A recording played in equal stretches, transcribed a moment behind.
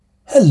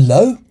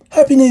Hello,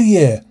 Happy New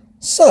Year.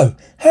 So,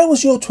 how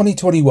was your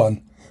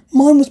 2021?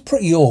 Mine was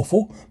pretty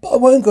awful, but I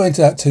won't go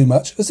into that too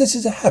much as this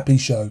is a happy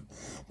show.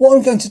 What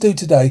I'm going to do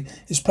today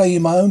is play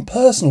you my own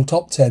personal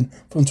top 10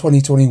 from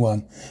 2021,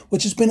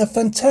 which has been a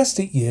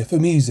fantastic year for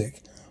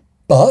music.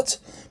 But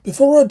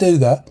before I do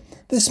that,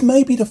 this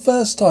may be the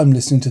first time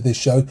listening to this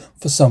show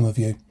for some of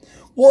you.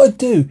 What I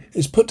do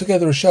is put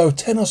together a show of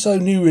 10 or so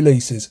new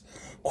releases.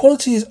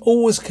 Quality is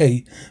always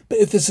key, but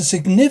if there's a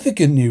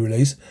significant new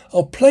release,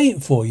 I'll play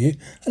it for you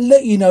and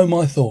let you know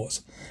my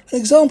thoughts. An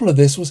example of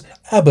this was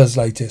ABBA's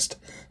latest,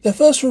 their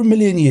first for a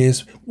million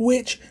years,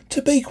 which,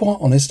 to be quite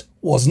honest,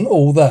 wasn't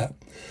all that.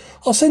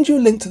 I'll send you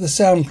a link to the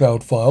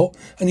SoundCloud file,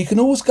 and you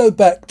can always go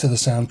back to the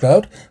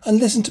SoundCloud and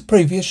listen to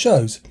previous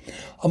shows.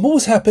 I'm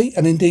always happy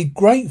and indeed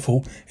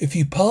grateful if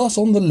you pass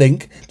on the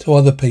link to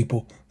other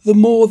people. The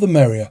more the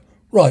merrier.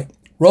 Right,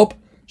 Rob,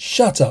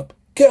 shut up.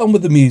 Get on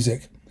with the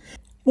music.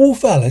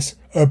 Wolf Alice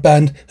are a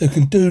band who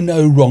can do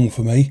no wrong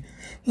for me.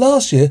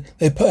 Last year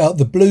they put out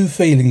the Blue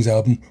Feelings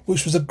album,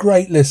 which was a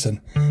great listen.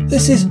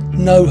 This is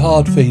No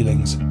Hard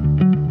Feelings.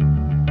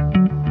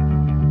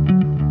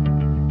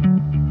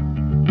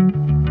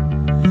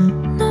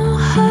 No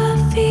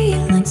hard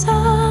feelings,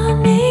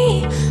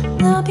 honey.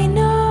 There'll be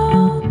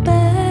no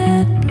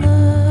bad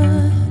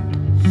blood.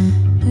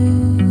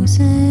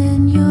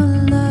 Losing your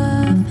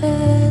love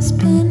has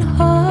been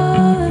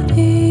hard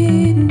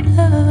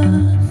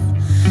enough.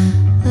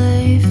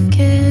 Life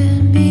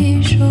can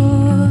be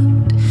short,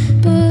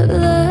 but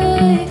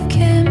life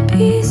can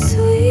be sweet.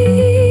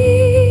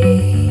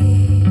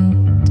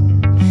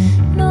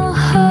 No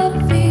hard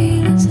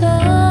feelings,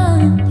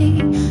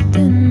 honey,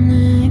 the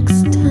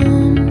next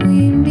time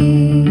we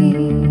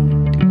meet.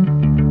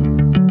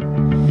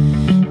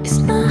 It's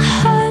not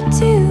hard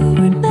to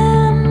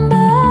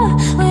remember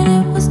when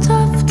it was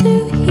tough to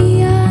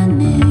hear our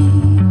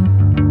name.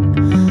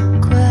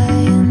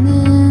 Crying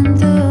in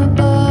the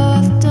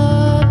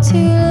bathtub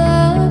till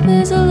love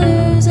is a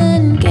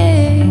losing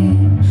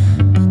game.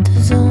 But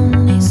there's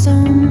only so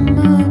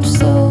much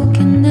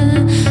soaking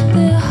that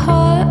the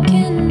heart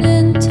can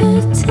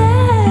entertain.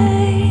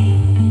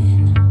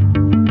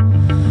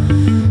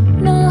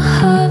 No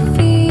hard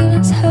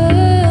feelings,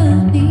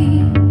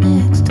 honey,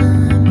 next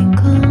time you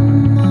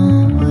come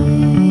my way.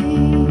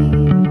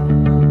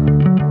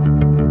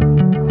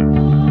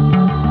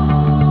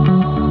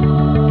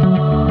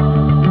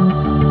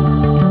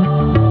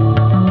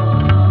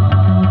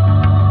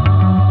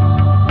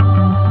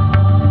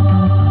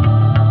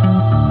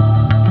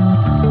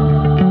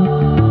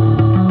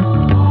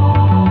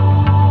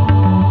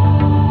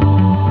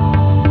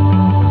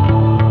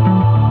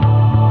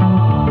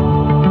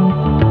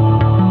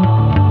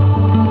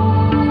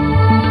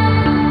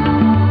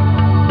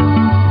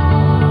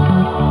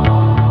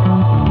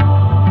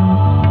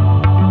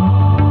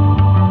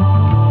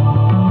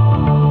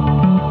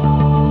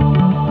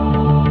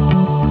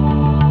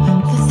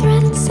 The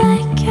threads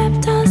that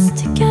kept us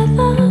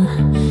together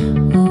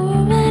were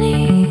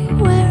already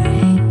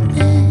wearing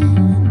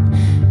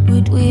thin.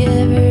 Would we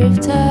ever have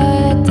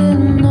tied the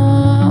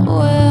knot?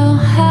 Well,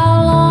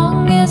 how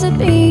long is a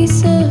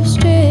piece of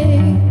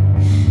string?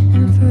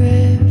 And for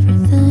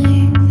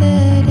everything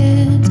that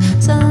ends,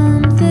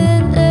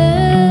 something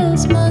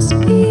else must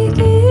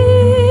begin.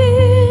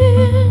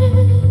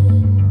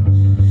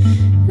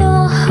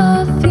 No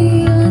hard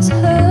feelings,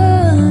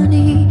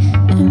 honey,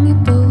 and we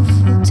both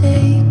will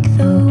take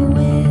the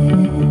win.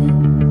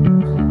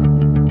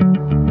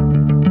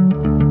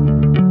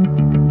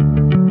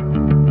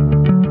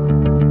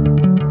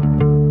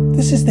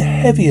 This is the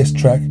heaviest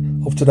track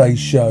of today's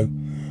show.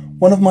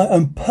 One of my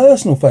own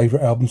personal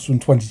favourite albums from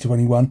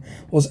 2021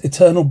 was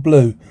Eternal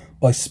Blue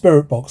by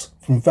Spiritbox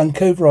from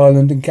Vancouver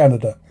Island in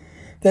Canada.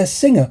 Their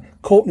singer,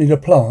 Courtney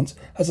LaPlante,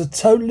 has a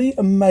totally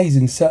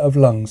amazing set of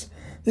lungs.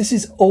 This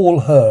is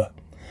all her.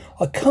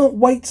 I can't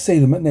wait to see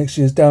them at next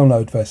year's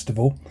Download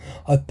Festival.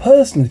 I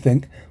personally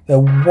think they're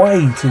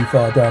way too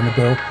far down the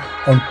bill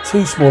on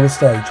too small a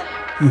stage.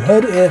 You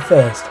heard it here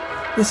first.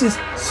 This is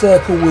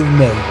Circle With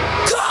Me.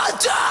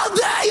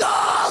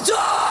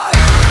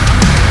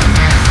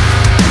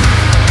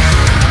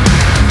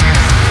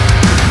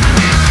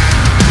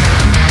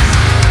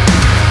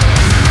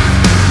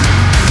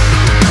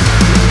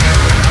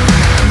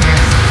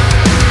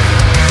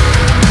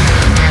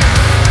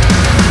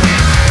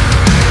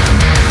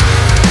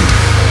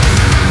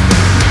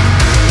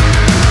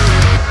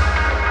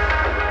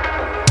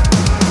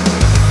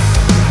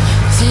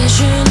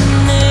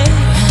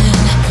 Visionary,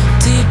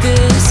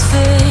 deepest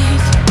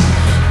faith,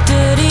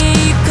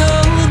 dirty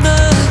gold,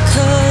 the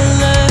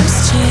colors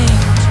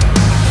change.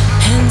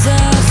 Hands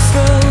are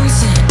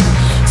frozen,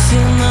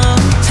 feel no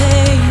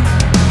pain.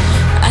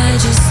 I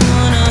just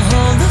wanna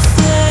hold the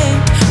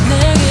flame.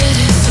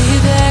 Negative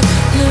feedback,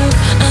 look,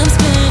 I'm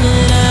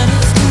spinning out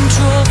of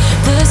control.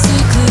 The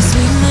sickly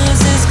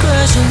sweetness is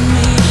crushing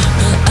me,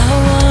 but I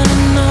wanna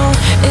know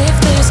if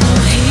there's no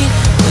heat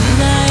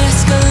when I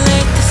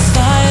escalate. The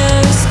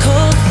fire is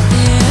cold.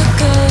 There I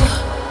go.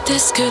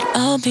 This could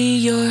all be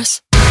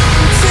yours.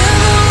 Feel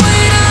the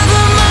weight of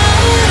the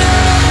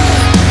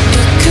motor.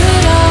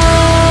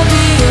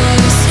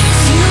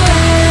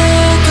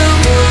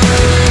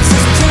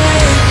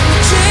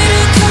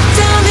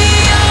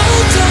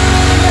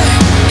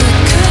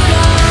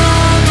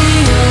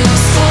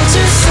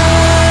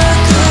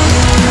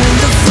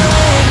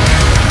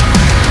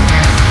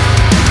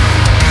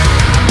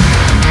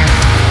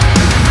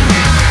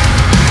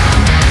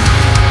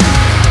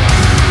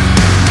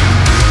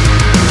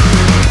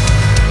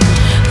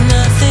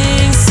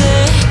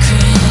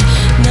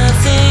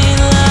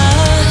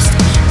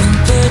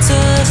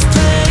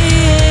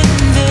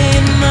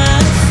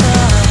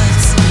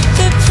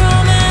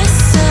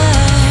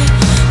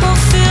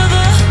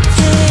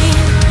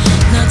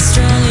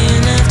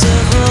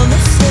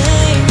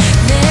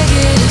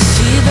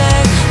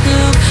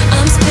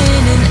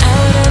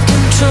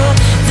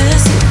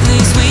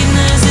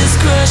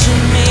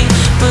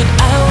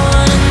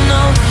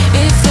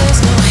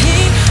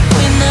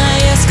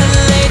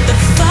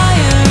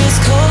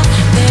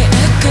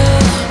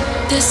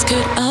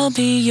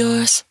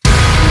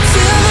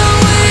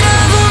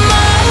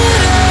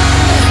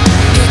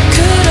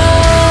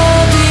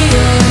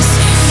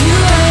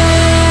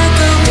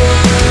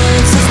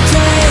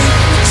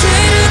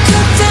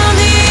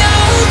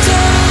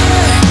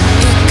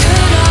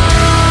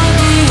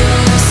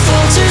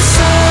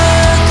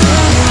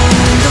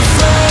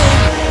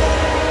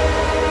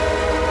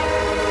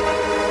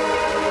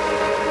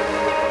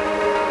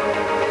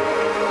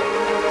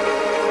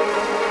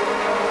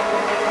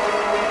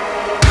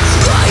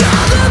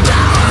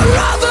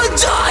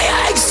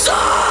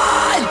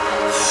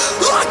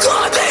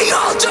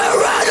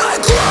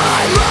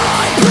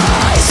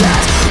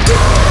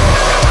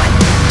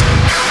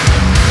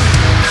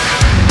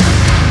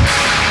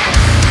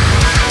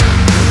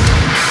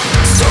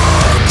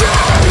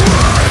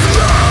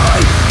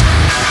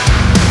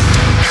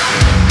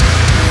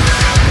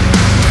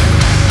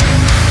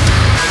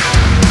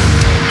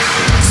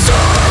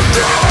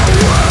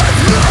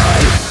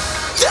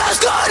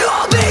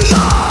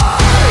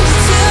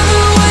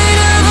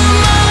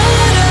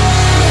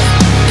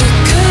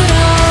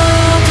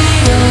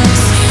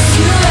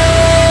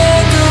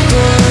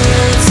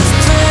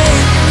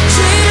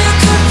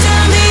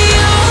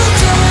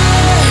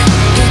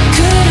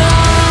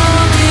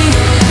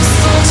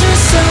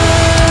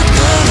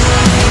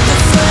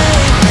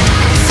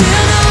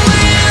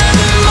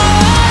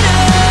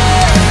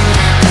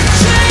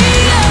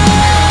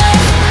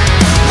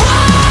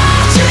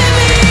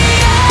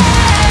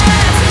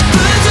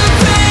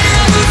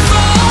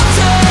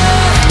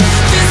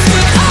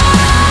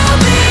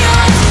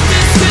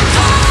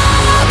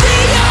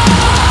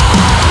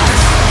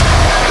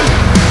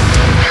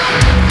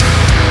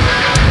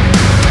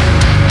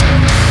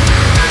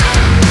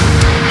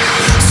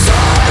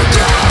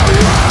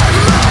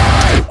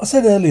 I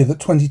said earlier that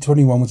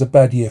 2021 was a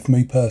bad year for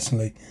me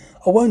personally.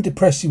 I won't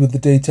depress you with the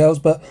details,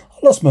 but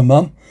I lost my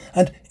mum,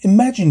 and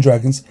Imagine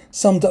Dragons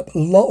summed up a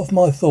lot of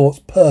my thoughts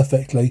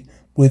perfectly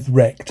with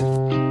Wrecked.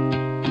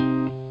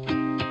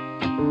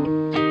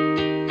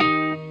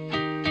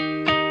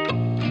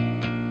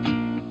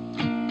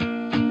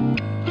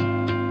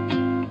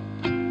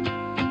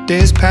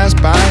 Days pass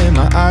by and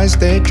my eyes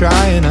they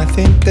dry, and I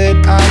think that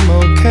I'm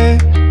okay,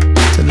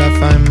 till I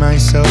find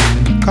myself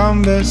in a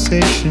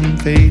conversation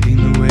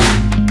fading away.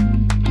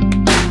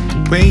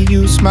 The way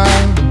you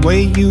smile, the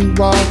way you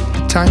walk,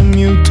 the time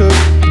you took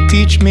to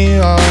teach me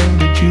all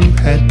that you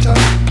had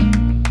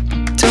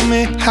taught. Tell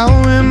me, how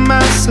am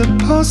I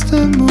supposed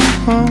to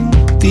move on?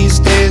 These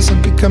days I'm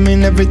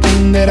becoming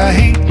everything that I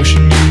hate,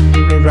 wishing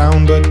you were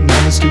around, but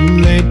now it's too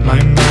late.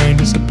 My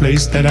mind is a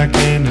place that I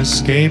can't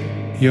escape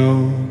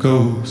your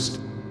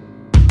ghost.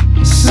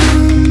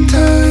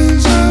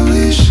 Sometimes I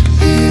wish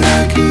that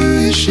I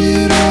could wish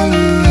it all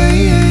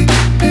away.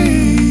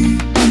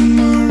 One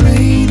more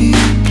rainy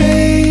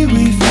day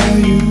without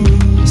you.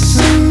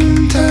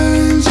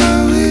 Sometimes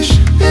I wish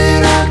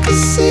that I could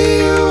see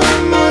you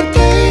one more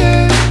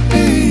day.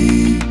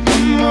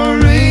 One more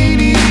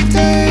rainy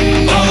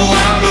day. Oh,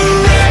 I'm a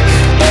wreck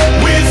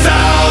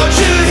without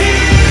you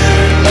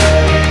here.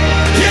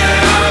 Yeah,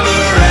 I'm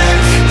a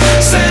wreck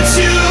since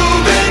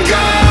you've been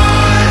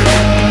gone.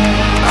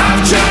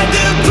 I've tried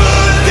to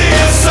put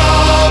this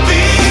all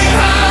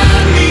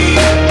behind me.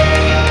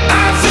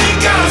 I think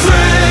I've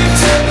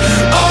wrecked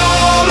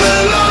all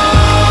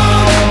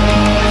along.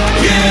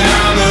 Yeah,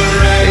 I'm a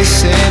wreck. They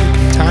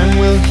said time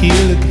will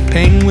heal it, the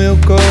pain will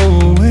go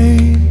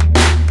away,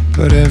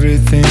 but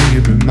everything,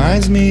 it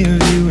reminds me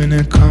of you, and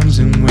it comes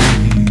in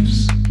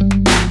waves.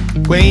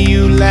 The way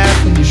you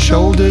laughed when your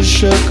shoulders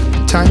shook,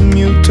 the time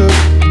you took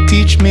to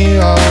teach me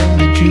all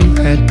that you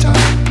had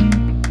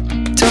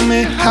taught. Tell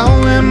me, how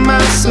am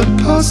I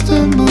supposed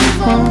to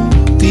move on?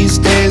 These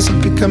days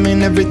I'm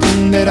becoming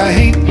everything that I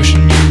hate,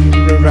 wishing you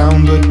were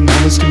around, but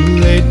now it's too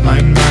late.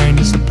 My mind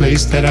is a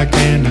place that I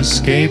can't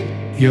escape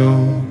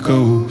your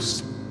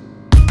ghost.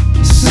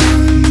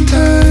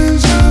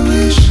 Sometimes I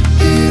wish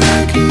that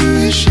I could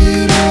wish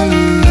it all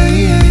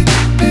away.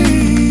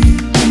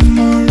 One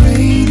more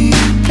rainy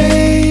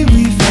day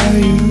without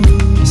you.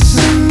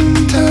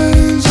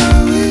 Sometimes I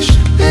wish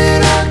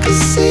that I could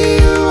see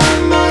you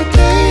one more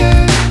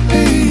day.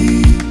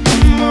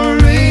 One more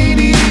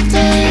rainy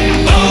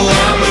day. Oh,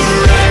 I'm a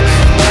wreck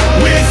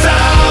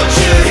without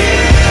you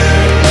here.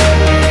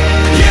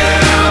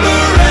 Yeah, I'm a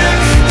wreck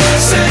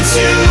since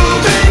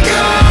you've been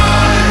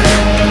gone.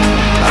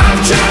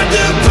 I've tried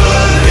to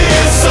put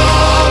this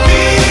all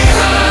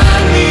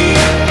behind me.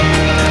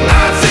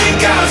 I think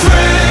I've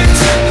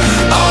wrecked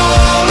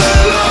all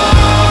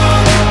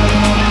along.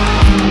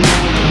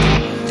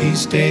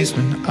 These days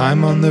when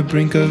I'm on the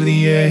brink of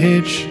the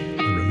edge,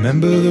 I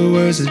remember the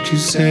words that you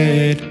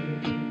said,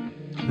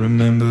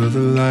 remember the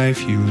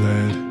life you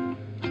led.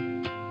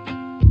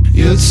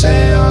 You'd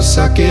say, oh,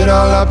 suck it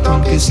all up,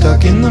 don't get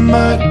stuck in the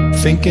mud,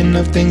 thinking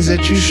of things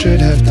that you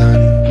should have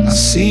done. I'll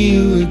see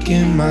you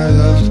again, my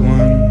loved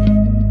one.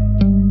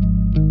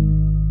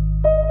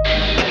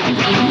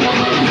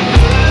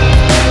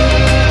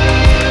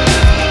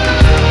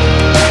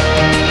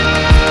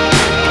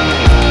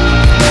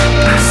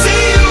 I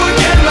see you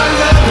again, my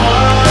loved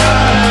one.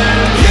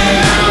 Yeah.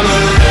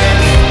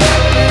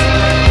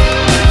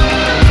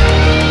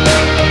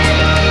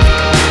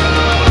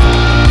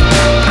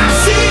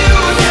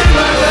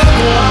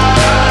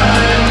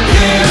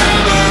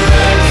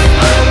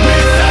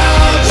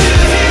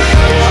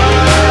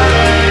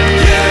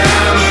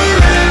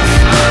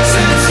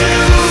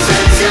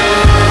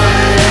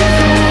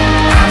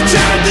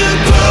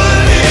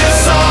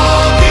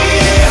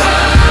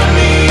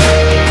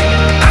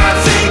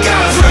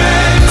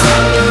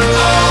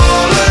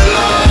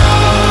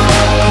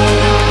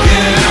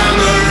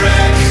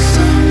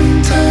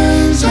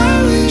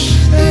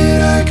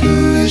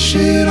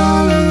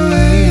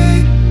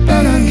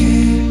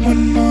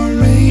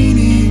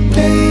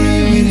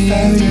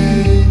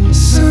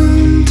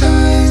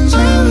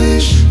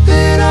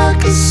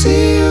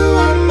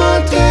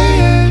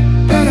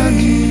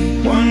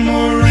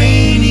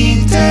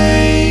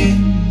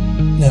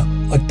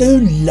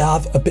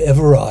 love a bit of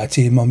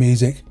variety in my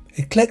music.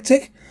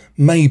 Eclectic?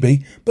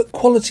 Maybe, but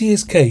quality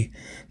is key.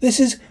 This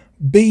is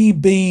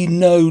BB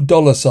No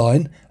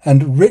 $sign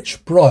and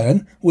Rich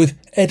Brian with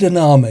Ed and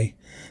Army.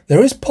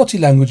 There is potty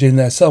language in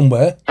there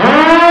somewhere.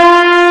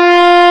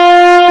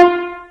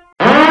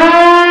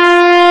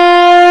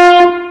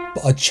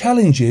 But I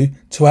challenge you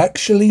to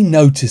actually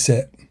notice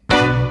it.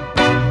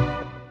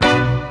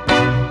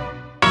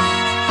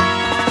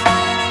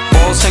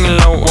 Singing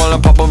low while I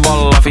pop a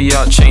bottle off of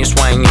your chain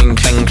swinging,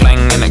 clang clang,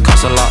 and it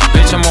costs a lot.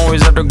 Bitch, I'm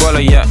always at the guala,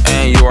 yeah,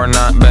 and you are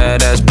not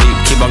badass beat.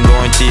 Keep on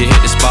going till you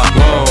hit the spot.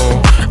 Whoa,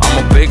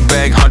 I'm a big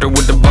bag hunter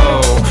with the bow.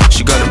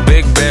 She got a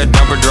big bed,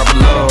 number drop it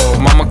low.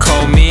 Mama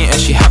called me and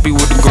she happy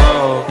with the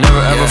grow.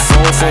 Never ever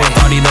fall for a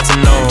party that's a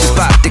no. Just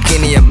pop the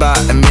Kenny about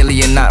a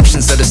million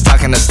options. So just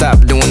talking to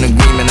stop doing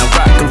agreement. I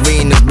rock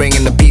arenas,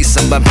 bringing the peace.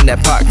 I'm bumping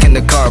that park in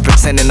the car,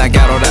 pretending I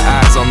got all the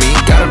eyes on me.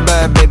 Got a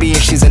bad baby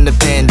and she's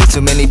independent.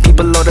 Too many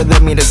people older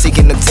than me that's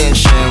seeking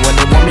attention. When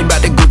they want me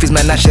about the goofies,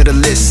 man, I should've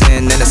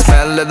listened. And the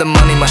smell of the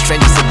money, my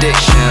strangest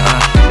addiction.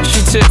 She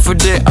tit for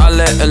dick, I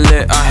let her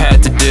lit. I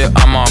had to dip,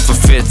 I'm on for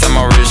fifth, I'm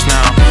all rich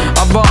now.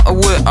 I bought a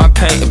whip, I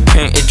paint a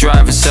pink, it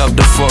drive itself.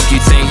 The fuck you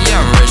think? Yeah,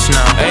 I'm rich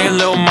now. Hey,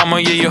 little mama,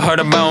 yeah, you heard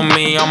about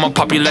me. I'ma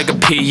pop you like a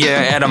pea,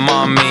 yeah, at a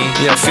mommy.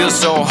 Yeah, feel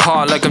so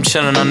hot like I'm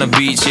chilling on the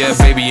beach. Yeah,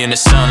 baby in the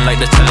sun like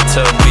the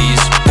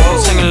Teletubbies.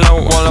 Balls hanging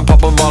low while I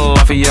pop a bottle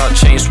off of your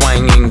chain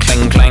swinging,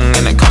 clang clang,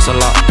 and it costs a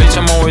lot. Bitch,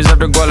 I'm always at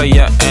the guala,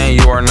 yeah, and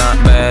you are not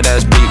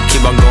badass beat.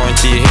 Keep on going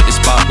till you hit the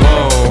spot.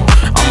 Whoa,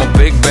 I'm a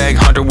big bag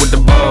hunter with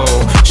the bow.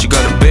 She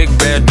got a big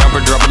bed,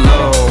 number drop it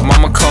low.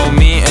 Mama called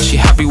me and she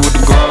happy with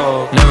the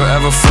grow. Never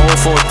ever fall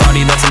for a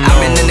party that's a no.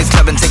 I've been in the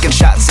club and taking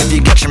shots. If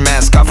you got your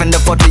mask off in the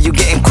photo, you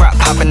getting crap.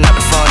 Hopping out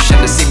the function.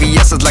 The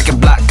CVS is like a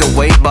block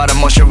away. Bought a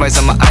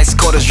moisturizer, my ice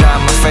cold is dry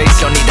on my face.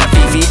 Don't need that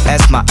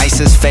VVS, my ice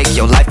is fake.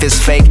 Your life is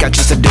fake. I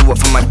choose to do it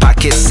for my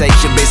pocket's sake.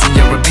 You're basing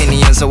your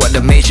opinions on what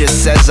the major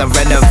says. I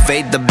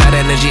renovate the bad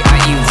energy I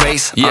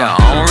erase. Yeah, I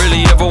don't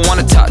really ever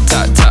wanna top.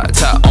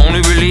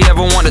 Only really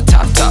ever wanna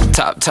top.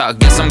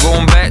 Guess I'm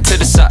going back to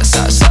the side.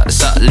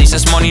 At least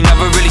this money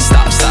never really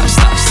stops.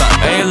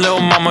 Hey, little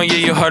mama, yeah,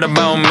 you heard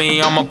about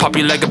me. I'ma pop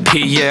you like a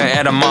pea, yeah,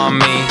 at a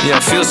mommy. Yeah,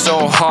 feel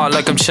so hot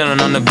like I'm chilling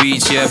on the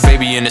beach. Yeah,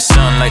 baby in the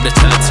sun like the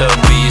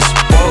Teletubbies.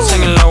 Balls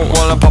hanging low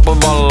while I pop a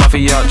bottle off of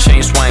your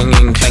chain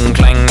swinging, clang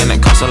clang, and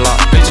it costs a lot.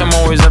 Bitch, I'm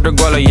always at the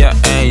guala, yeah,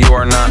 and you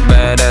are not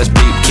badass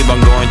beat. Keep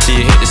on going till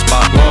you hit the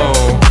spot.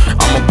 Whoa,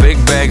 I'm a big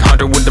bag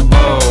hunter with the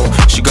bow.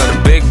 She got a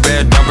big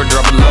bed, number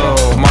drop it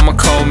low. Mama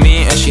called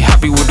me and she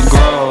happy with the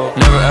grow.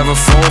 Never ever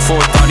fall for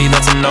a party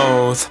that's a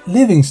no.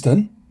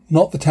 Livingston,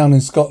 not the town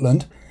in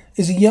Scotland,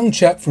 is a young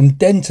chap from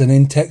Denton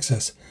in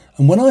Texas.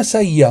 And when I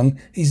say young,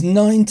 he's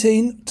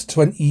 19 to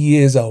 20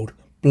 years old.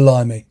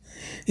 Blimey.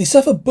 He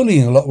suffered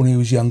bullying a lot when he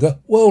was younger.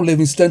 Well,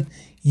 Livingston,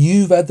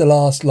 you've had the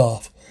last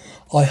laugh.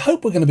 I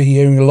hope we're going to be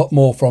hearing a lot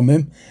more from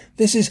him.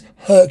 This is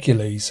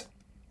Hercules.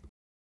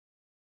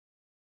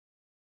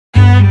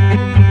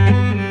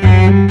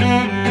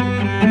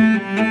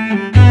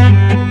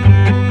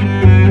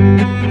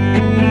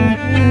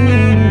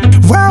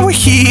 While we're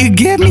here,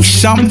 give me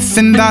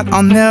something that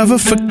I'll never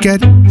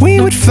forget. We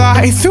would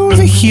fly through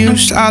the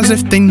years as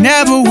if they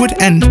never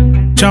would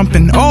end,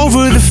 jumping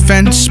over the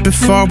fence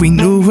before we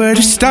knew where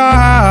to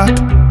stop.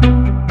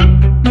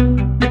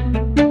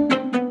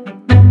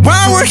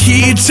 While we're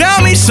here,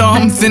 tell me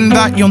something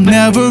that you'll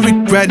never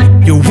regret.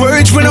 Your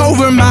words went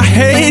over my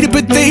head,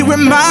 but they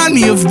remind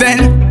me of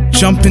then,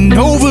 jumping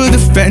over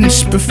the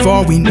fence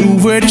before we knew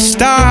where to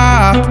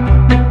stop.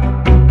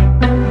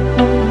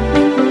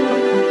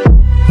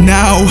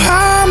 Now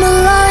I'm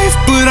alive,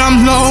 but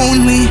I'm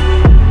lonely.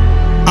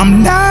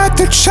 I'm not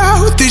the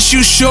child that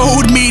you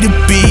showed me to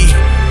be.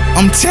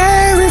 I'm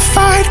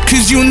terrified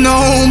cause you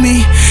know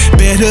me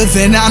better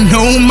than I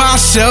know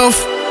myself.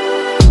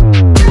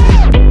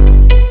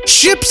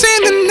 Ships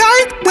in the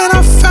night when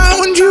I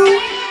found you.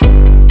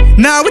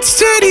 Now it's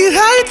city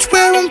lights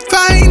where I'm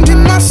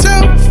finding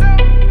myself.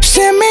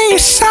 Send me a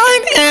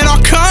sign and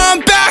I'll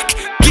come back.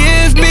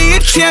 Give me a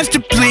chance to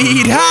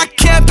bleed. I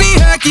can't be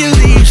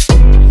Hercules.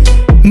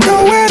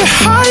 Nowhere to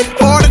hide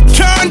or to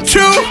turn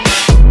to.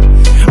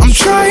 I'm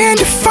trying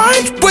to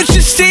find what you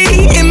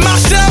see in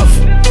myself.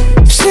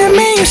 Send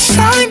me a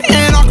sign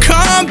and I'll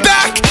come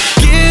back.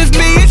 Give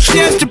me a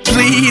chance to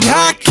bleed.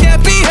 I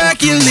can't be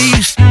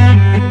Hercules.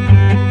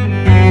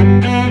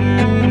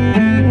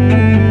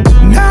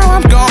 Now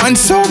I'm gone,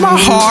 sold my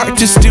heart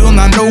to still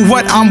not know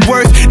what I'm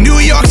worth. New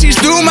York sees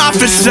through my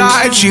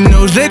facade. She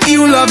knows that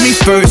you love me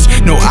first.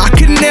 No, I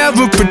could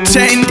never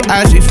pretend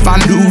as if I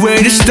knew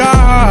where to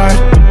start.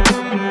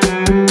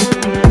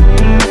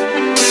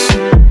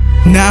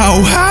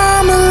 Now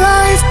I'm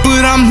alive,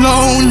 but I'm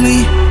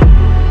lonely.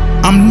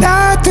 I'm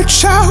not the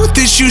child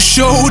that you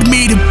showed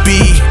me to be.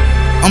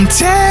 I'm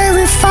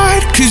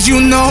terrified cause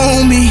you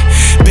know me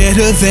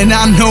better than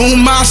I know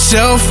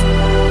myself.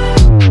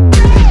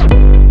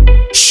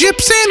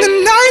 Ships in the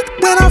night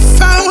when I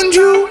found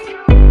you.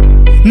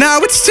 Now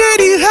it's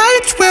city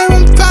lights where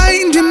I'm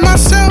finding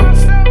myself.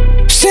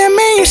 Send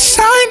me a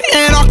sign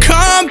and I'll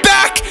come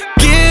back.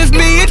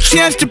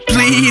 chance to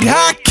plead.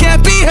 I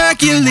can't be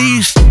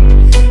Hercules.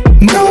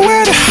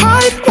 Nowhere to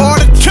hide or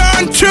to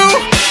turn to.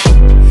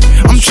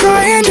 I'm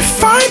trying to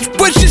find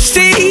what you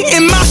see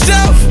in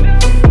myself.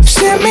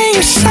 Send me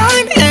a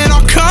sign and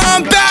I'll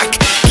come back.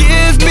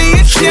 Give me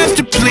a chance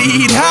to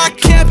plead. I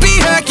can't be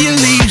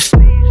Hercules.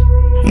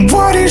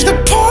 What is the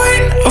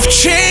point of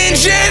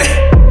changing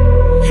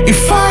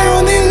if I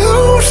only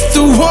lose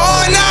the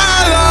one I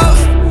love?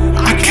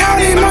 I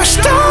counted my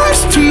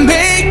stars to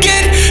make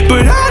it,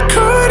 but I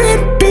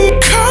couldn't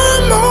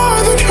become more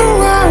than who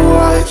I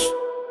was.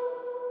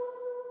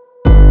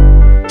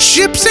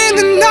 Ships in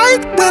the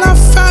night when I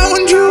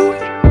found you.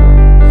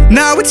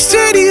 Now it's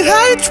city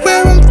lights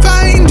where I'm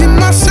finding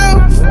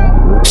myself.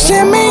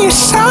 Send me a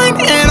sign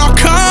and I'll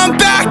come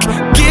back.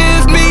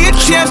 Give me a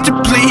chance to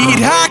plead.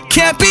 I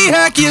can't be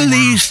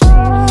Hercules.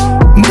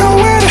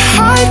 Nowhere to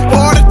hide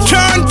or to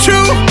turn to.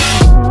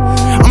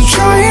 I'm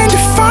trying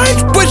to find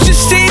what you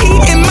see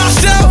in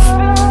myself.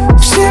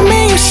 Send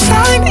me a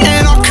sign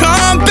and I'll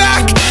come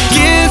back.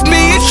 Give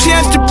me a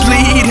chance to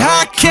plead.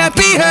 I can't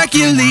be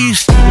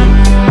Hercules.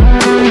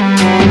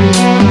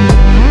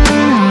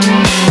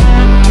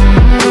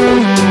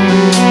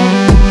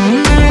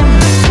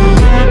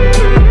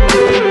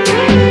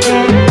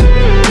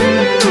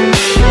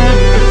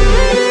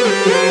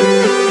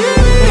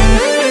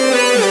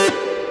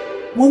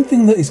 One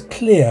thing that is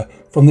clear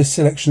from this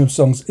selection of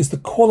songs is the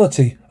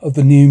quality of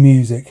the new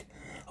music.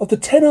 Of the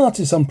 10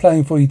 artists I'm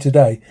playing for you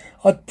today,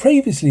 I'd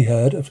previously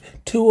heard of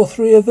 2 or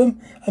 3 of them,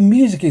 and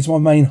music is my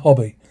main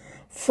hobby.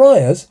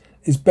 Friars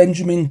is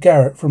Benjamin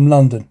Garrett from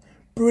London.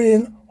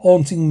 Brilliant,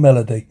 haunting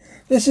melody.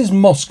 This is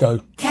Moscow.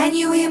 Can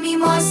you hear me,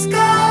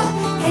 Moscow?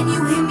 Can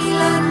you hear me,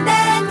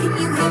 London? Can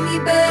you hear me,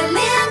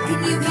 Berlin?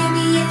 Can you hear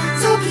me in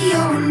Tokyo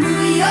and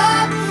New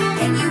York?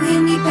 Can you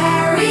hear me,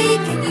 Paris?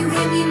 Can you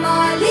hear me,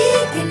 Mali?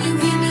 Can you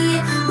hear me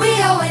in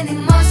Rio and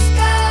in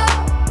Moscow?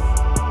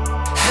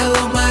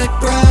 Hello, my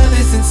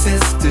brothers and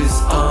sisters,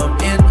 arm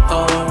in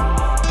arm.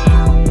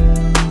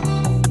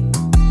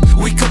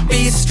 We could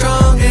be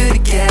stronger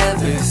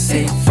together,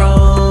 safe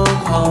from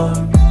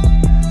harm.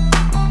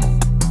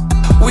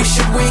 We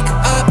should wake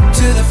up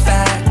to the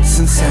facts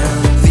and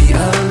sound the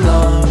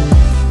alarm.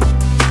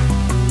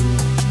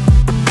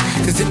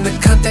 Cause in the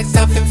context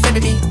of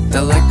infinity,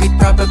 the likely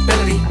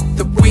probability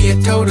that we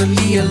are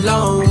totally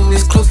alone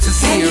is close to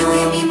Can you zero.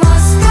 hear me,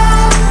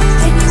 Moscow?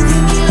 Can you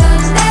hear me,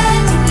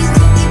 London? Can you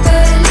hear me,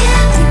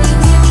 Berlin? Can you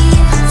hear me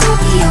in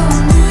Tokyo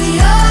and New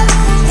York?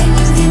 Can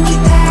you hear me,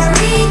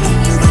 Paris? Can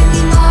you hear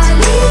me,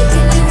 Mali?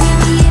 Can you hear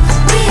me in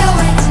Rio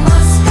and in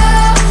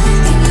Moscow?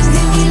 Can you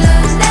hear me,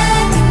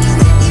 London? Can you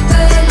hear me,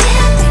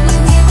 Berlin? Can you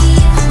hear me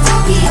in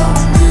Tokyo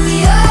and New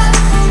York?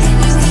 Can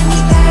you hear me,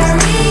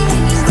 Paris?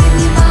 Can you hear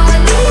me,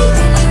 Mali?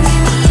 Can you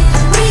hear me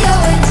in Rio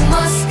and in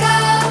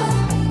Moscow?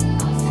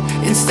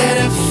 Instead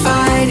of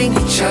fighting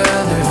each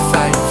other,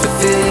 fight for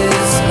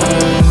this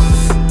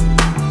earth.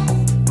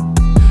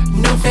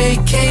 No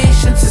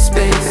vacation to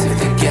space if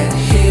they get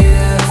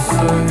here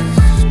first.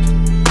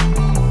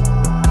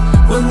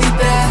 We'll need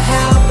the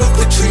help of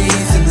the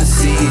trees and the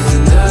seas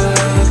and the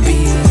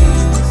bees.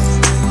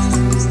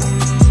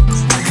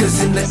 Cause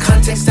in the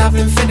context of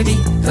infinity,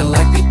 the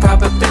likely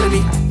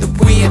probability that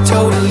we are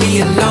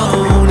totally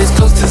alone is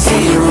close to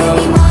Can you hear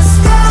me, zero.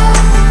 Moscow?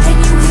 Can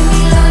you hear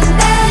me,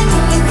 London?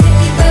 Can you hear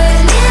me,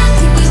 Berlin?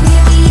 Can you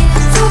hear me in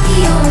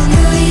Tokyo and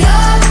New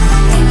York?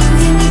 Can you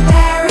hear me,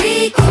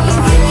 Paris? Can you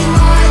hear me,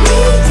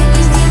 Mali? Can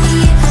you hear me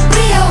in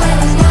Rio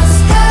and in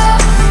Moscow?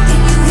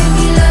 Can you hear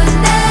me,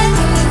 London?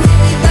 Can you hear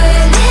me,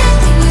 Berlin?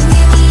 Can you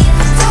hear me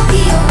in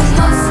Tokyo and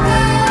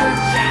Moscow?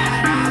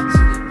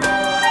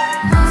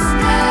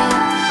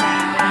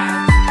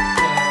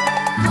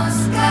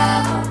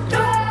 Moscow,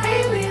 don't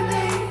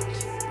alienate.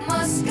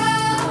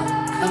 Moscow,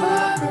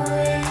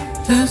 collaborate.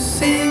 The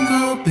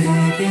single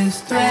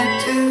biggest threat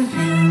to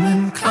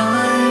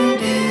humankind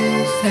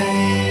is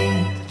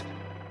hate.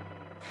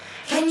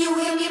 Can you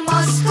hear me,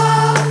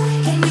 Moscow?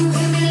 Can you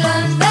hear me,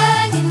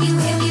 London? Can you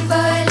hear me,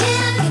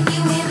 Berlin? Can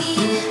you hear me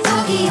in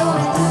Tokyo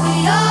and New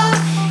York?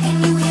 Can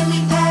you hear me,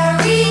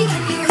 Paris?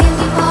 Can you hear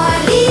me,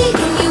 Mali?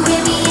 Can you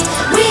hear me in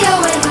Rio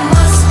and in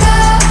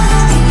Moscow?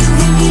 Can you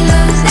hear me,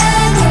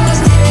 London? Can you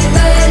hear me,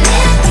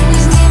 Berlin? Can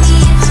you hear me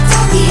in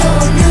Tokyo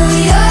and New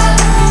York?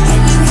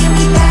 Can you hear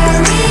me,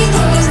 Paris?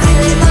 Can you hear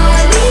me,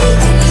 Mali?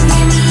 Can you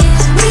hear me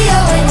in Rio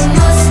and in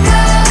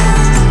Moscow?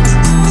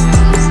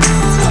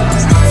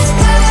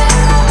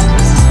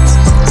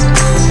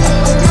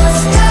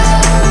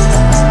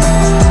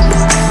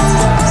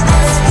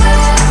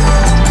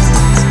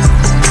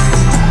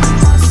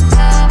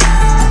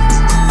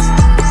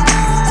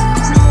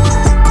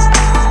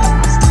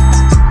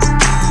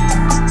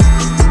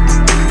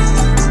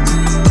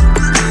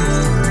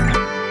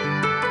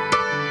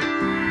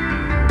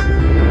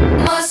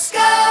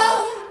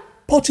 Moscow.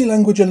 Potty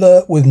language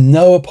alert with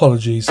no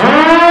apologies.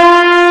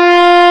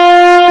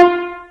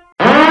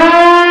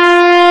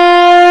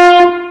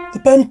 The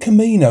band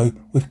Camino,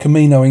 with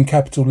Camino in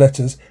capital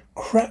letters,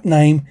 crap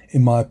name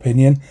in my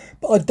opinion,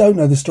 but I don't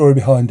know the story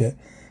behind it.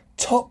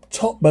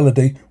 Top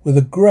melody with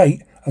a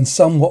great and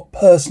somewhat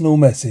personal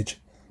message.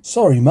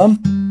 Sorry, Mum.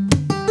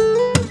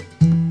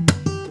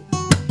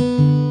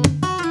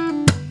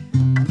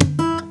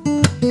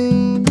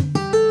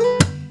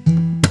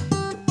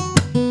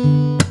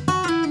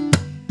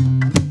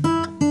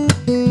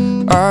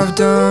 I've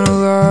done a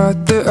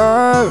lot that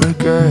I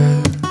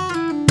regret.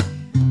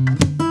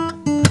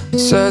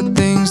 Said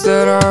things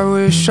that I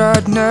wish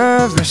I'd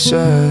never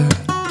said.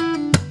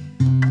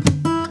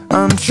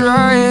 I'm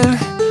trying,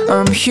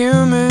 I'm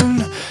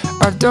human.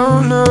 I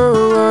don't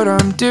know what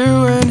I'm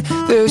doing.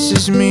 This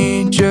is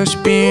me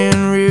just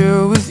being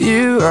real with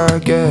you, I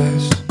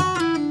guess.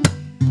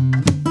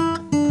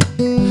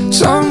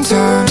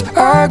 Sometimes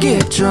I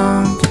get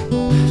drunk.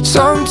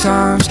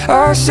 Sometimes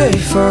I say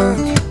fuck.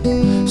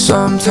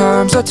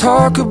 Sometimes I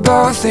talk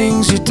about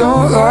things you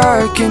don't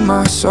like in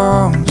my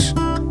songs.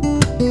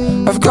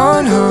 I've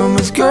gone home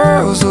with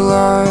girls a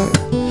lot.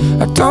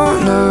 I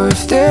don't know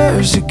if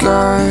there's a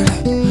God.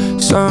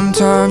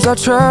 Sometimes I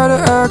try to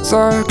act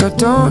like I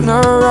don't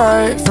know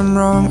right from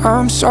wrong.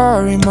 I'm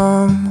sorry,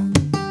 Mom.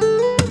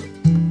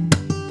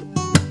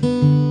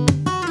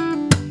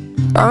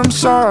 I'm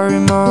sorry,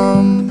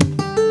 Mom.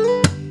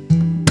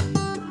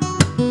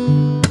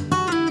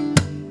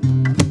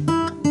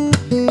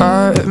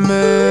 I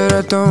admit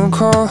I don't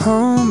call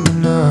home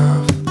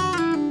enough.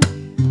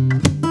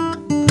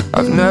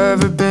 I've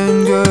never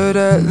been good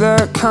at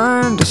that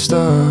kind of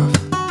stuff.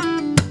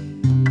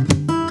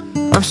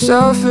 I'm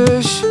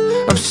selfish,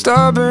 I'm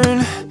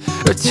stubborn,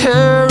 a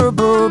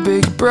terrible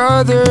big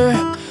brother.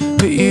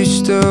 But you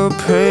still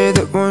pray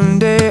that one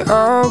day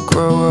I'll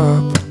grow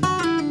up.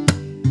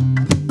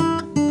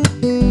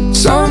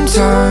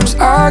 Sometimes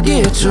I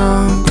get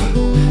drunk.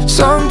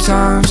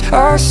 Sometimes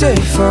I say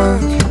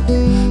fuck.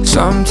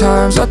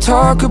 Sometimes I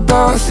talk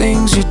about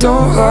things you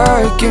don't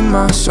like in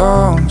my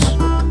songs.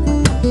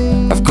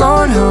 I've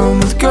gone home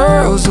with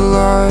girls a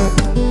lot.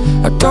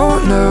 I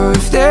don't know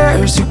if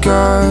there's a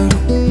God.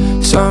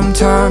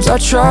 Sometimes I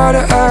try to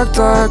act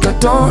like I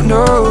don't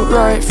know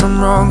right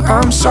from wrong.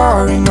 I'm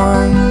sorry,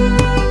 Mom.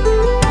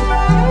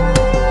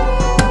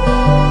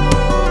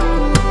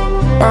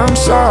 I'm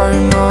sorry,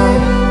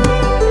 Mom.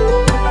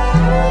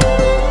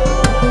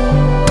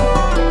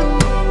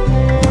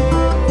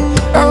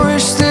 I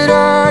wish that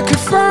I could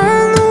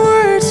find the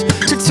words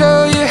to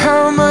tell you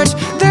how much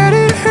that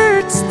it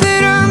hurts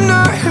that I'm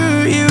not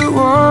who you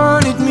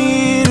wanted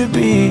me to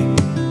be.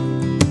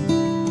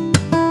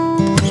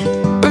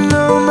 But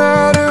no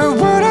matter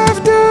what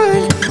I've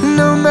done,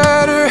 no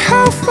matter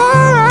how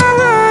far I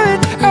run,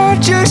 I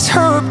just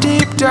hope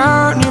deep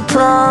down you're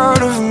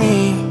proud of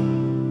me.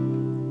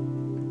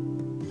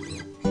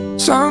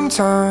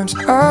 Sometimes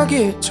I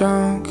get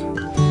drunk.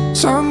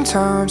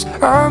 Sometimes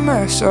I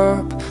mess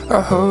up. I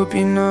hope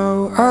you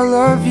know I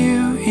love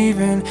you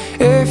even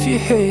if you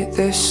hate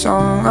this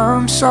song.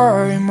 I'm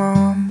sorry,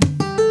 Mom.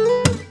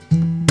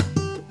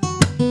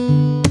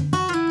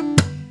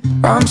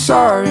 I'm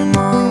sorry,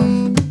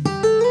 Mom.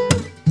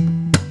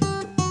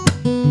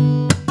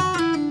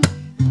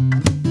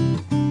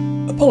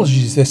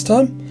 Apologies this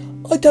time.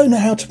 I don't know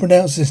how to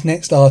pronounce this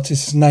next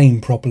artist's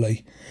name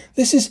properly.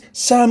 This is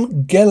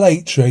Sam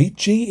Gellaitry,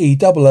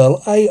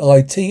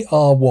 Gellaitry,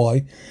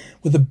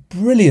 with a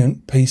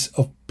brilliant piece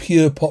of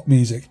pure pop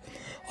music.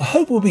 I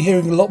hope we'll be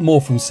hearing a lot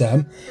more from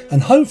Sam,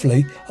 and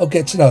hopefully I'll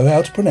get to know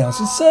how to pronounce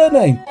his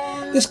surname.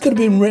 This could have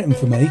been written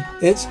for me.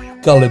 It's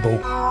Gullible.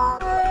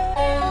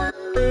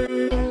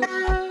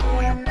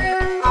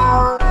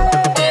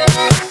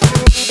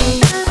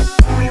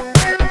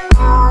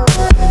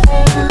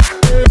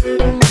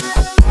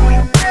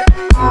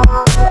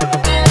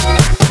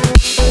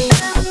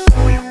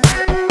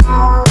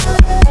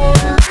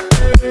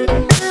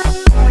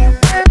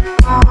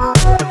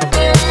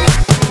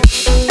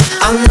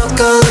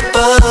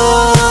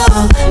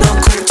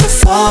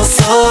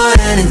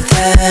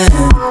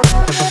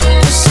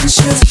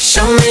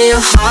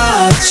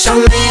 Show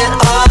me it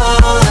all.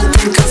 I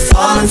think I'm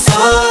falling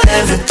for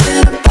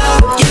everything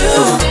about you.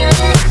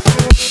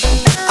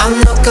 I'm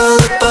not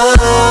gullible,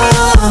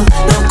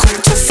 not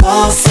quick to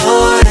fall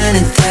for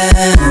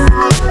anything.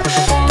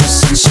 But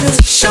since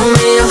you've shown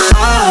me your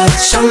heart,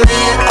 show me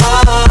it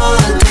all.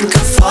 I think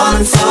I'm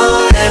falling for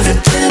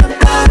everything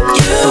about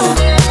you.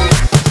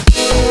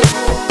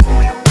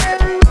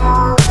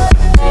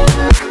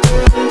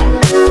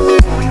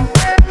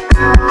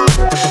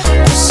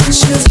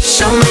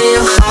 Show me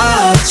your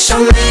heart, show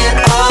me it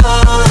all.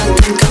 I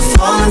think I'm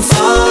falling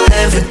for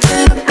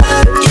everything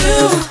about you.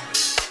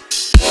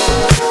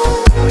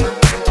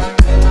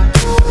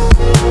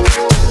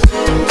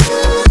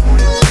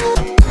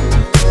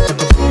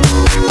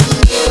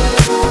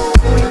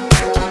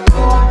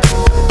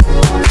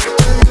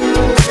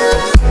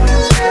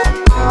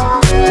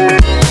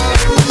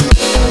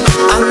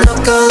 I'm not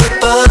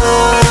gullible,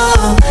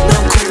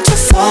 not quick to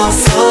fall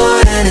for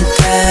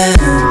anything.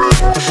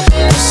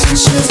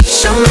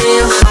 Show me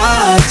your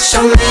heart,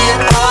 show me it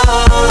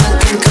all. I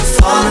think I'm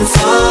falling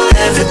for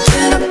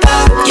everything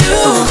about you.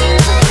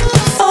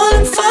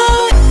 Falling for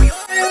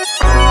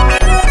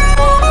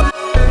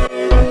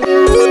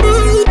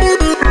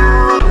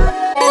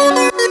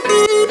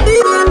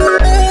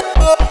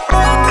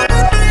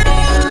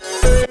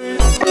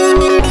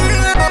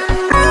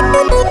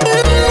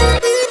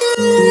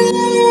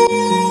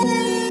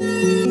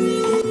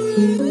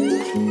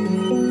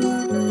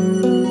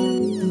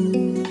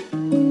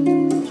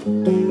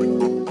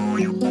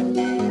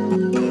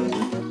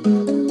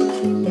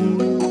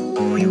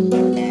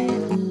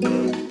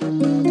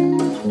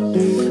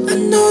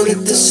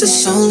that this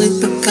has only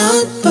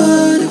begun,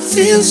 but it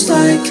feels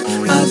like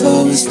I've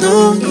always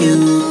known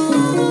you.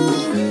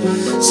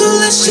 So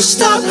let's just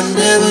start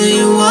whenever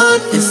you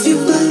want, if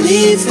you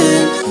believe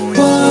in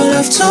what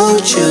I've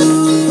told you.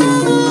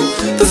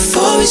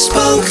 Before we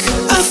spoke,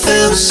 I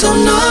felt so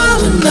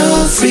numb, and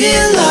now I've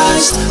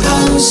realized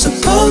I was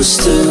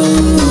supposed to.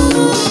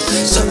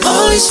 So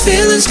all these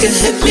feelings can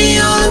hit me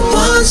all at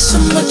once, so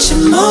much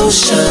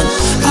emotion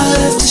I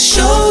have to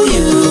show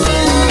you.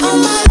 All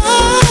my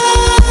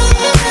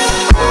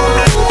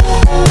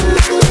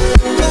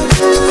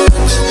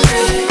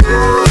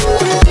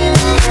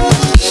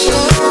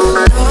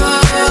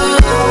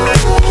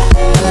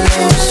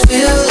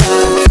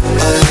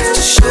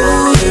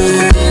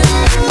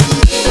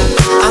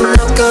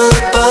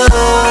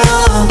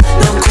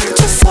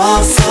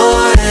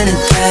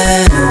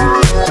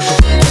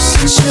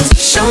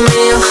show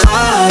me your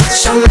heart,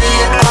 show me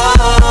it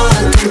all.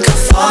 I think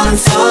I'm falling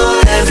for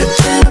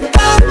everything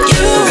about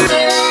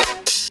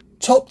you.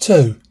 Top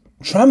 2.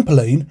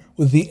 Trampoline,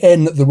 with the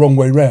N the wrong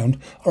way round,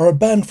 are a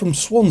band from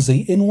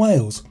Swansea in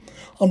Wales.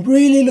 I'm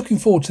really looking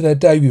forward to their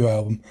debut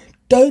album.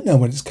 Don't know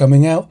when it's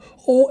coming out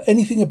or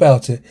anything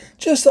about it,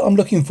 just that I'm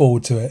looking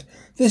forward to it.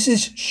 This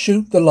is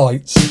Shoot the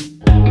Lights.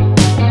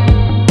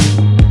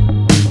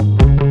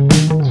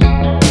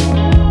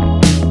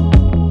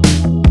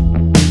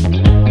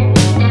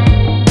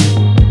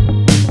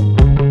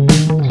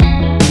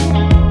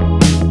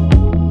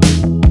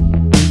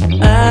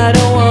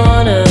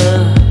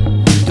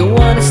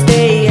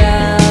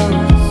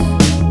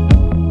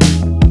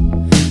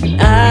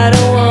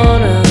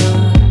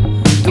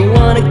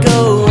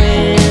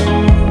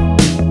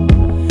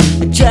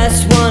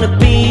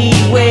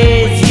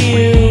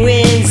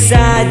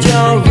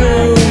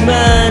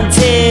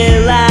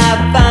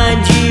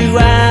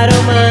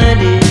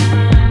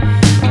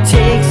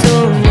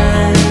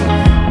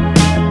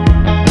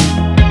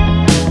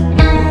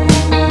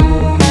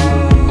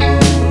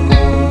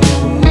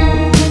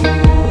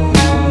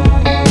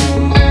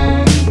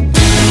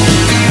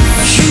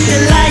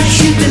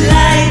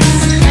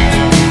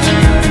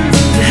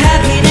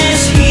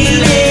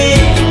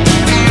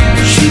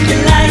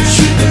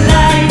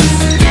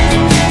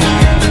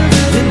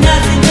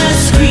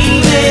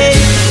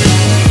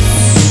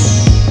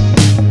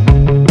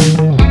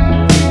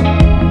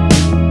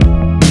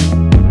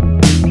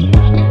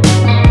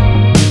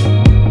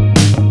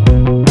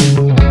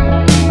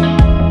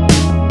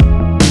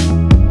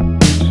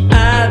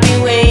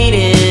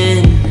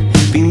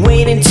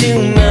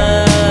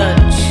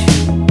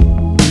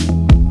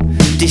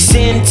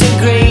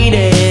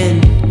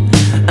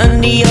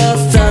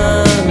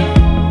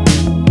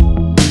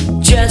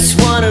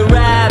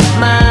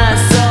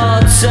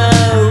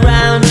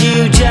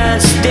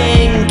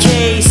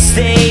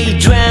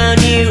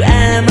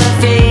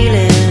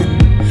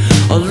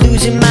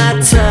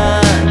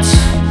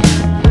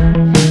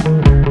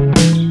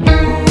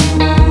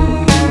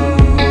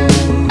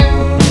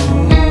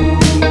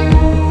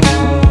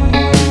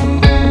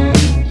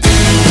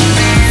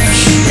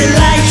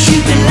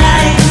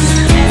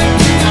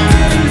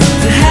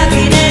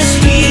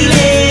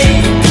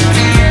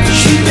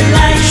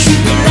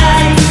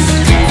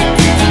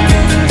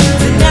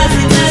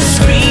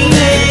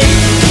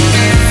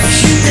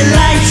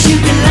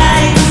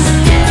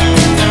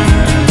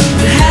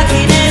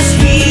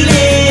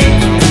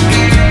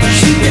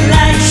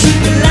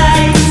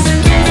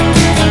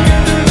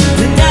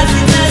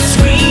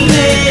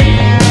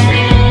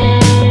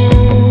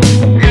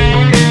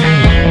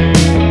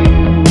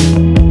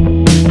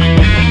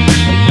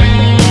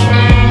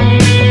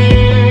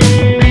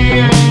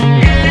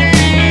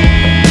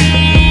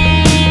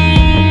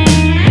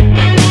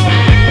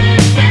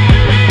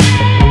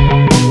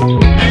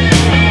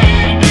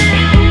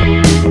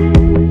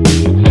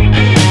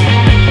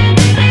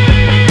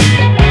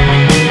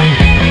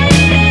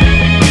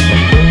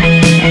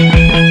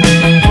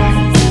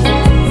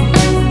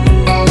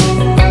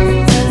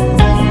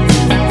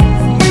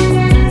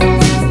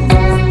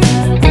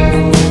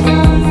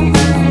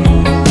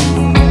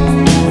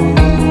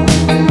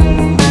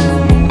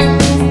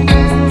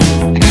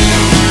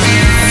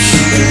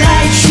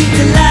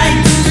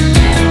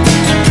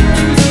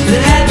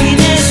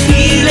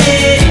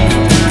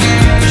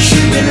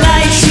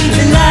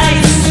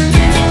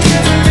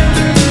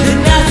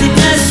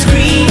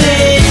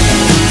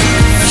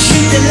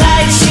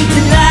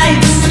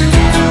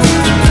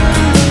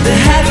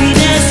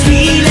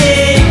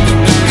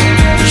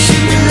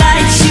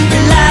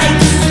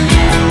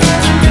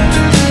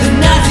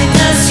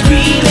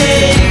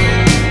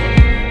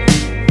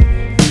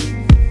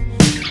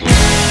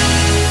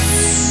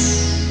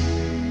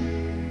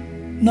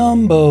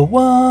 Number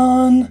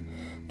 1.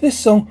 This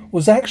song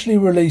was actually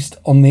released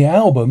on the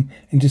album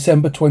in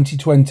December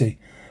 2020,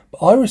 but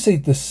I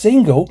received the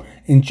single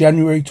in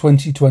January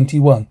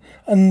 2021,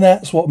 and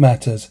that's what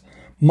matters.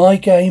 My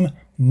game,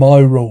 my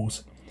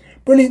rules.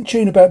 Brilliant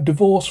tune about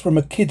divorce from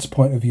a kid's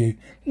point of view.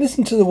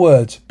 Listen to the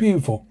words,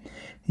 beautiful.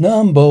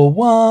 Number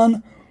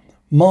 1,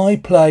 My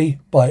Play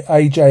by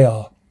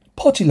AJR.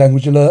 Potty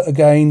language alert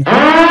again.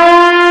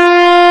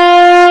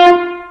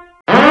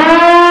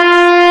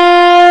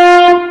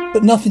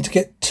 but nothing to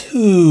get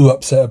too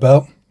upset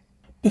about.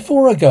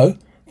 Before I go,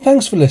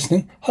 thanks for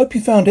listening. Hope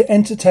you found it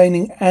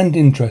entertaining and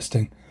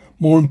interesting.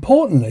 More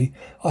importantly,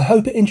 I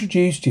hope it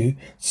introduced you to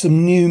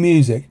some new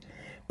music.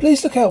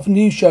 Please look out for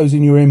new shows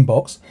in your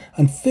inbox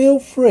and feel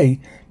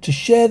free to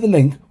share the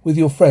link with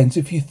your friends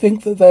if you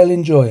think that they'll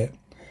enjoy it.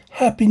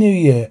 Happy New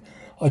Year.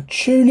 I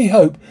truly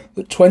hope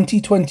that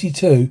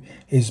 2022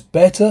 is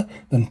better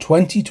than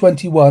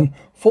 2021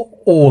 for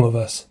all of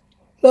us.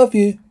 Love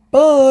you.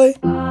 Bye.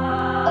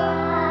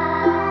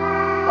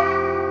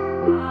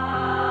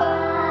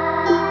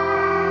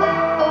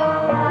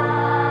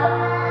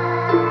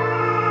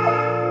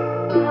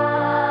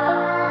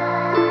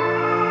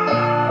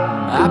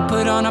 I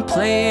put on a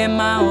play in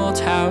my old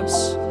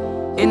house,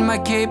 in my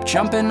cape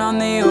jumping on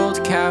the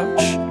old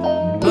couch,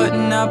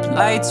 putting up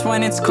lights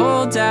when it's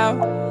cold out.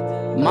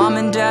 Mom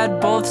and dad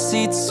both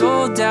seats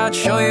sold out.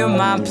 Show you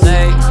my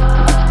play.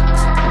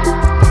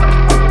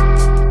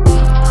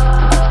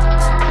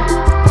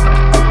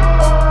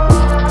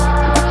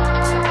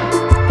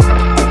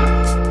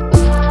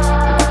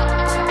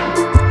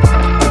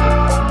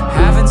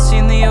 Haven't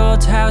seen the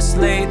old house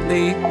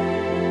lately.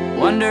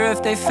 Wonder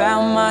if they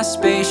found my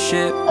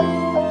spaceship.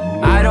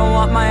 I don't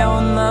want my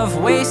own love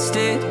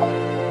wasted.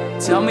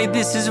 Tell me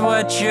this is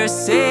what you're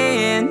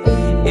saying.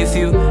 If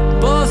you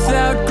both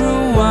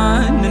outgrew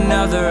one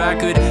another, I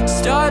could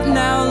start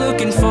now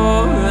looking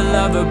for a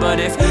lover. But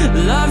if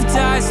love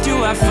dies,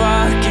 do I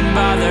fucking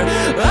bother?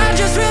 I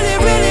just really,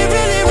 really,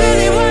 really,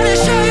 really wanna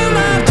show you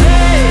my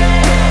play.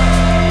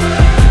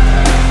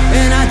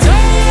 And I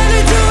don't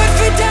wanna do it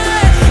for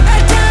time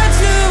at God's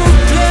new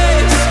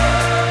place.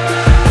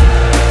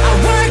 I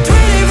worked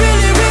really,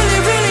 really, really,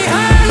 really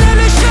hard. Let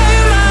me show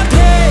you my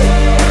play.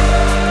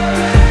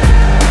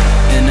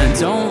 And I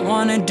don't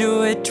wanna do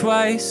it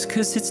twice,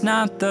 'cause it's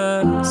not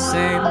the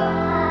same.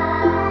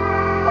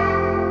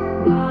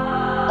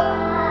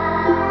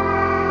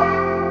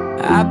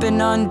 I've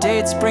been on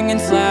dates bringing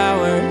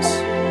flowers,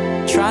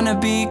 trying to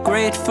be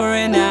great for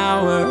an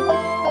hour.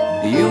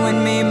 You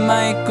and me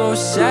might go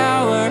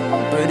sour,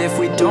 but if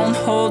we don't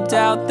hold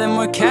out, then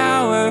we're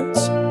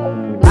cowards.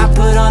 I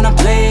put on a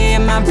play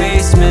in my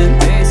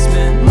basement,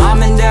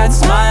 mom and dad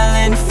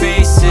smiling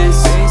faces,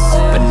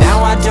 but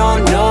now I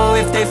don't know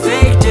if they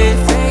faked it.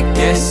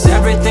 Yes,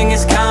 everything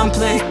is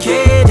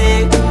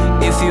complicated.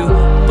 If you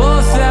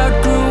both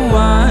outgrew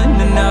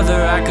one another,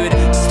 I could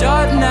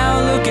start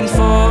now looking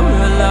for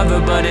a lover.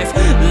 But if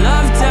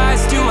love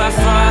dies, do I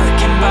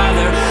fucking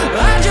bother?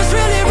 I just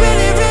really,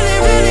 really, really,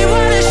 really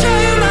wanna show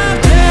you my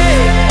play.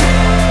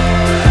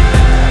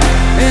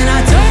 And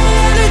I don't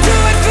wanna do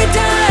it for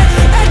time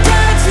at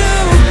God's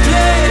new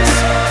place.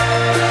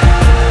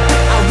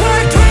 I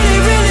worked really,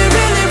 really,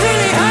 really,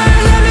 really hard.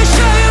 Let me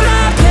show you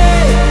my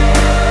play.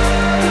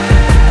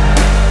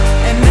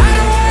 And I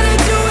don't wanna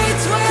do it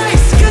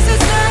twice, 'cause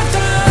it's not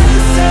the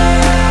same.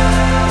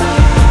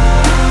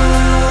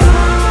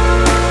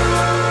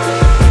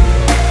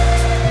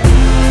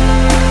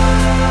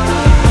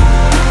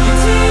 You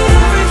did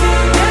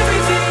everything,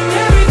 everything,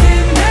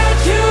 everything that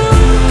you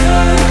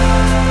could.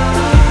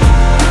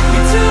 We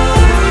do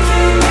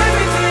everything,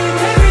 everything,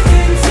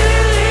 everything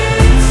till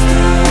it's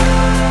through.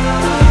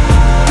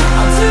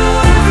 I'll do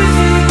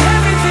everything,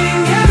 everything,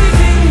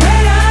 everything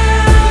that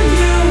I'm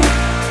you.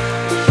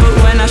 But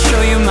when I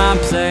show you my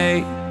play,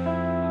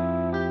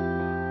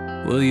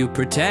 will you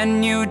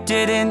pretend you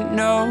didn't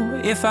know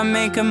if I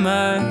make a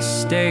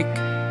mistake?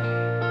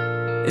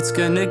 It's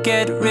gonna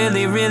get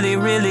really, really,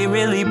 really,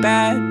 really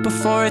bad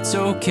before it's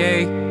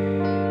okay.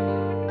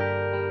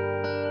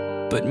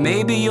 But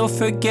maybe you'll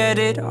forget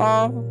it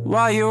all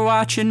while you're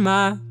watching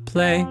my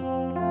play.